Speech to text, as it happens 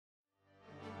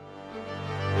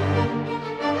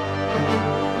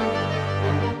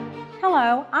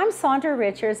I'm Sandra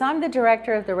Richards. I'm the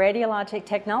director of the Radiologic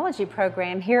Technology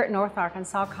Program here at North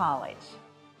Arkansas College.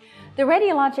 The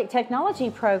Radiologic Technology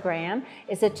Program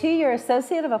is a 2-year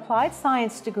Associate of Applied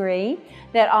Science degree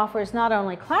that offers not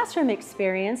only classroom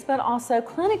experience but also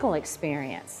clinical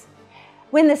experience.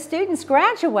 When the students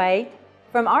graduate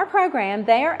from our program,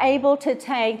 they are able to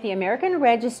take the American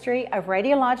Registry of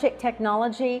Radiologic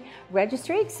Technology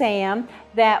Registry exam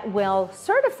that will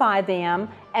certify them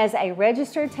as a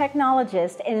Registered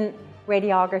Technologist in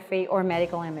radiography or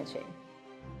medical imaging.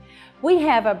 We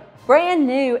have a brand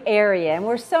new area and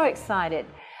we're so excited.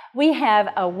 We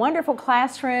have a wonderful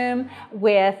classroom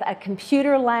with a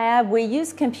computer lab. We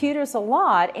use computers a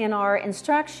lot in our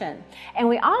instruction. And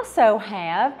we also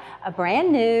have a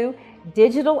brand new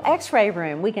digital x-ray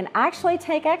room. We can actually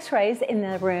take x-rays in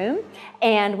the room,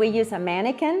 and we use a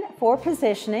mannequin for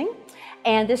positioning,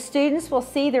 and the students will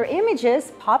see their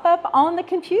images pop up on the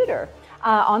computer,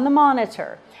 on the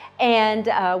monitor.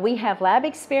 And we have lab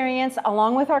experience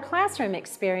along with our classroom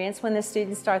experience when the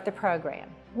students start the program.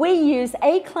 We use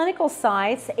 8 clinical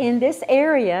sites in this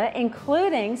area,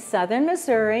 including southern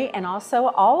Missouri and also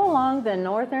all along the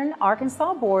northern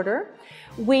Arkansas border.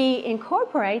 We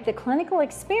incorporate the clinical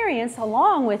experience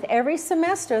along with every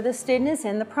semester the student is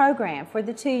in the program for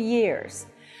the 2 years.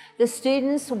 The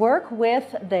students work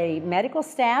with the medical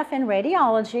staff in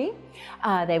radiology.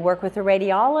 They work with the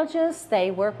radiologists.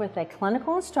 They work with a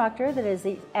clinical instructor that is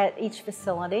at each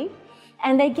facility.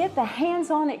 And they get the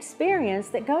hands-on experience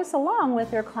that goes along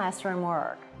with their classroom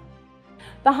work.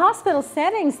 The hospital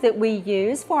settings that we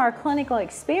use for our clinical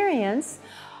experience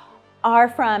are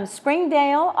from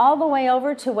Springdale all the way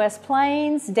over to West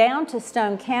Plains, down to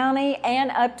Stone County,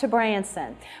 and up to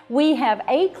Branson. We have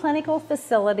 8 clinical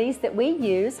facilities that we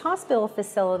use, hospital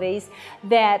facilities,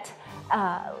 that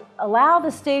allow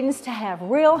the students to have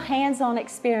real hands-on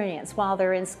experience while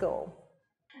they're in school.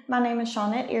 My name is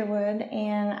Shawnette Earwood,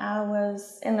 and I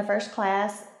was in the first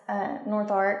class at North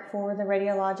Ark for the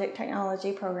Radiologic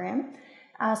Technology Program.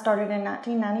 I started in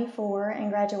 1994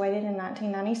 and graduated in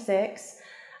 1996.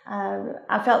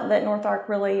 I felt that North Ark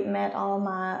really met all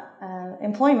my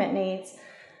employment needs.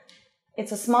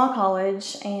 It's a small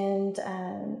college, and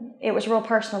it was real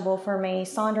personable for me.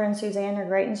 Sandra and Suzanne are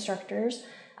great instructors.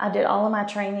 I did all of my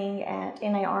training at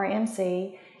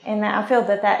NARMC, and I feel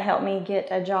that that helped me get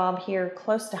a job here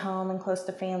close to home and close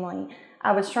to family.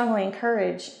 I would strongly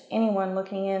encourage anyone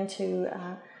looking into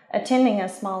attending a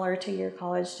smaller 2-year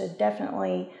college to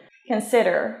definitely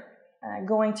consider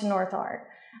going to North Ark.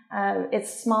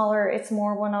 It's smaller, it's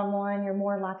more one-on-one, you're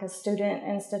more like a student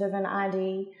instead of an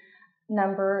ID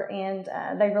number, and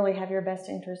they really have your best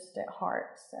interest at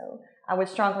heart. So I would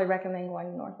strongly recommend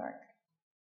going to North Ark.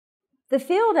 The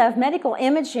field of medical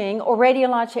imaging or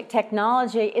radiologic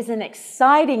technology is an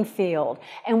exciting field,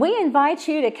 and we invite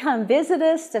you to come visit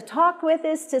us, to talk with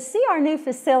us, to see our new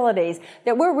facilities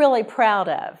that we're really proud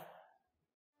of.